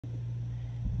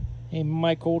Hey,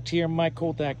 Mike Holt here,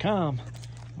 MikeHolt.com.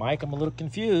 Mike, I'm a little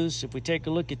confused. If we take a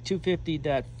look at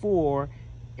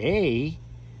 250.4a,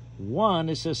 1,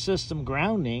 it says system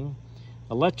grounding.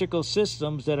 Electrical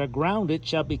systems that are grounded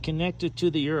shall be connected to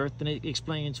the earth, and it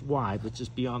explains why, which is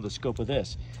beyond the scope of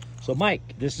this. So,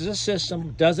 Mike, this is a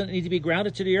system. Does it need to be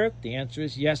grounded to the earth? The answer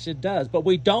is yes, it does. But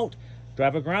we don't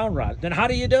drive a ground rod. Then how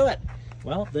do you do it?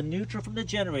 Well, the neutral from the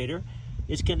generator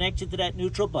is connected to that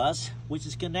neutral bus, which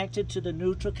is connected to the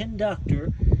neutral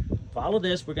conductor. Follow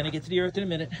this. We're going to get to the earth in a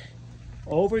minute.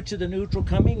 Over to the neutral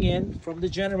coming in from the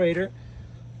generator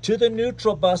to the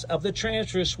neutral bus of the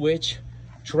transfer switch,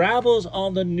 travels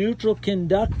on the neutral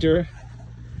conductor,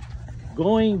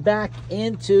 going back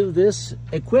into this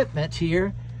equipment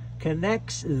here,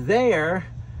 connects there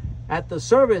at the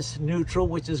service neutral,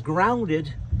 which is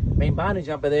grounded, main bonding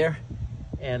jumper there,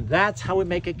 and that's how we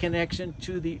make a connection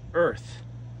to the earth.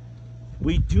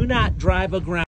 We do not drive a ground.